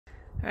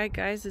Alright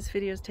guys, this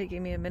video is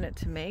taking me a minute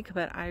to make,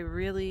 but I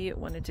really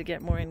wanted to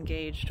get more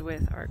engaged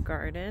with our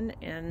garden,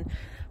 and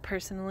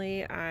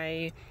personally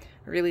I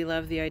really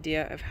love the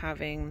idea of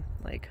having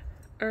like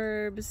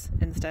herbs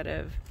instead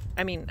of,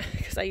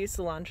 because I use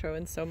cilantro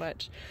in so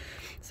much,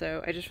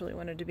 so I just really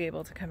wanted to be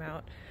able to come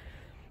out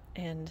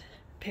and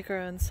pick our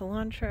own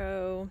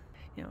cilantro,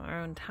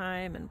 our own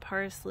thyme and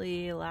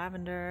parsley,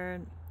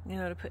 lavender,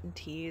 to put in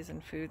teas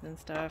and foods and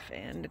stuff.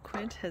 And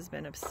Quint has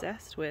been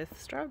obsessed with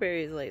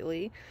strawberries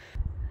lately.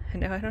 I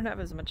know I don't have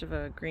as much of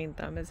a green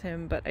thumb as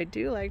him, but I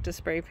do like to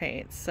spray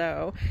paint,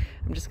 so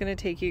I'm just going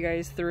to take you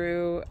guys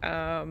through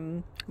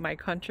my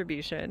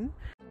contribution.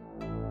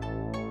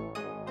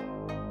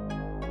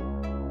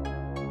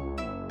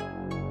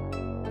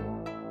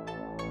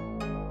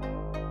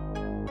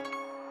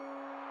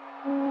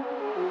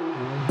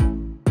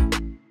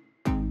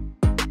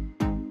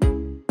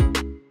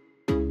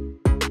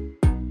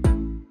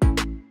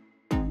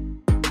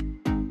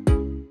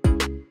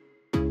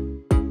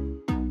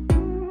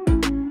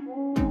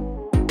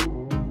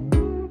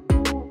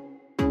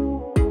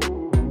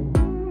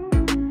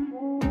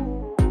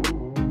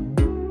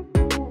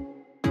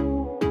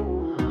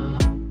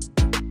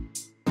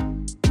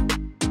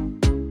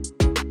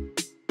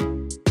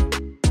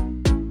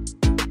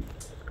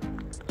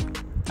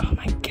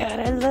 God,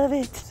 I love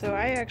it. So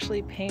I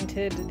actually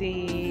painted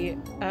the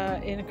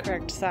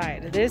incorrect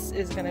side. This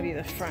is going to be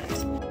the front. I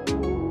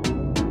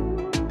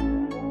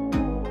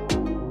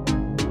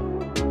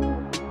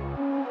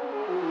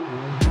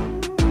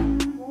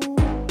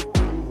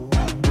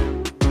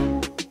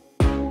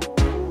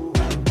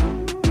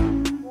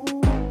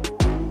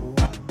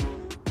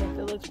think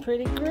it looks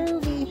pretty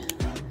groovy.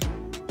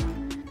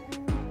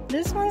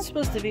 This one's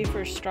supposed to be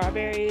for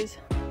strawberries.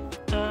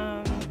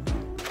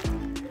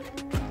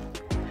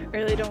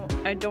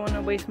 I don't want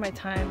to waste my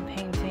time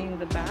painting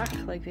the back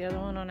like the other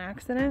one on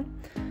accident.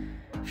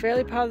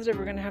 Fairly positive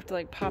we're gonna have to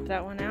like pop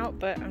that one out,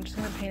 but I'm just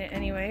gonna paint it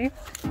anyway.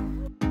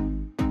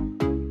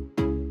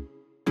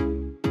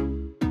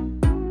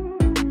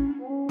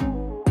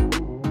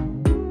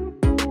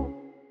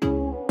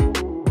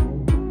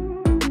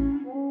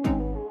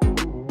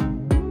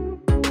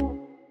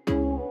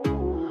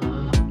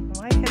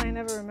 Why can I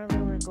never remember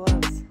to wear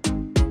gloves?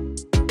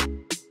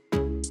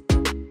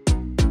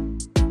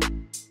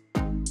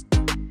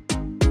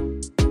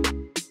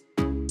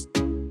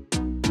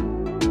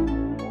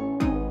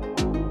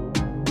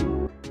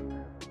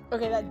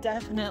 Okay, that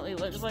definitely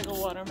looks like a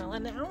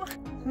watermelon now.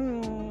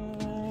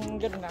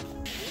 Good enough.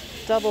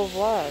 Double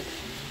vlog.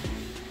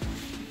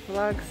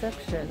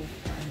 Vlogception.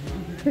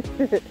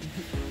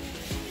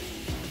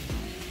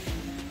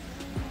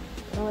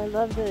 Oh, I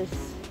love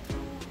this.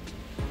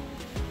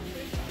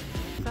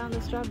 Found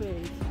the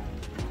strawberries.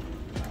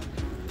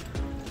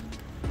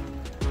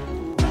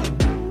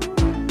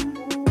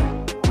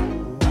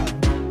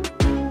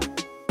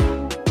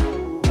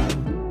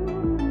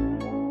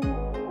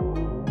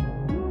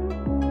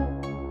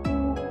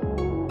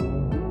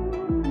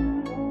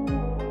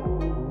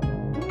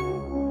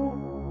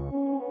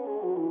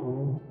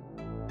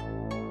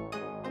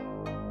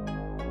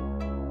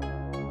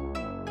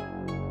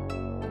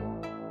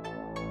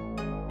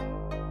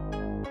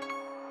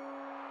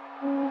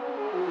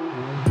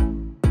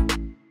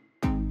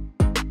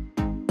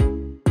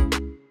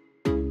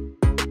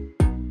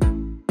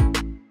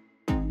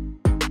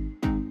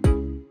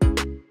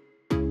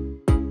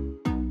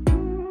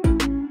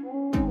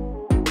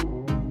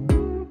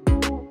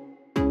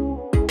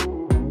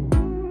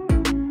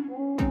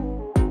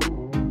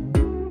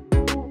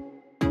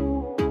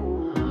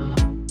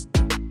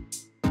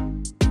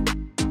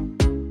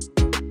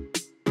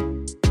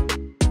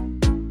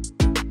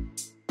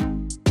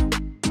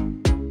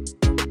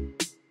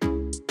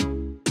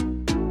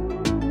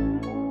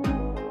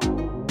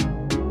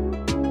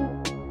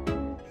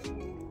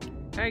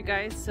 Alright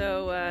guys,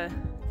 so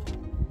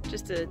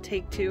just a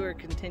take two or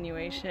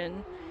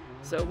continuation.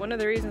 So one of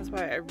the reasons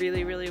why I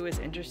really was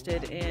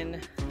interested in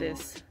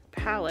this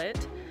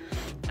palette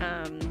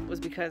was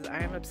because I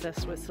am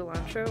obsessed with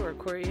cilantro or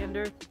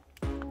coriander,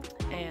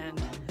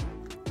 and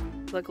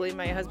luckily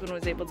my husband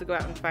was able to go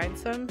out and find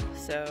some,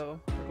 so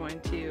we're going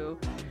to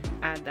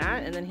add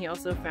that. And then he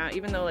also found,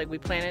 even though like we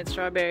planted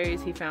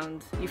strawberries, you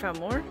found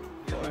more?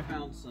 Yeah, I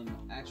found some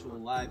actual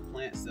live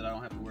plants that I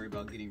don't have to worry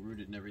about getting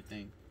rooted and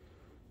everything.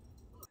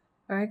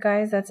 Alright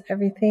guys, that's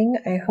everything.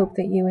 I hope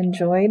that you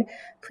enjoyed.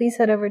 Please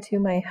head over to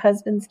my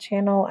husband's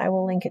channel. I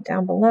will link it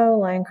down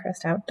below,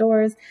 Lioncrest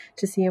Outdoors,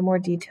 to see a more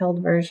detailed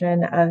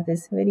version of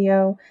this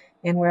video.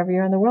 And wherever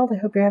you're in the world, I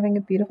hope you're having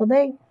a beautiful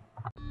day.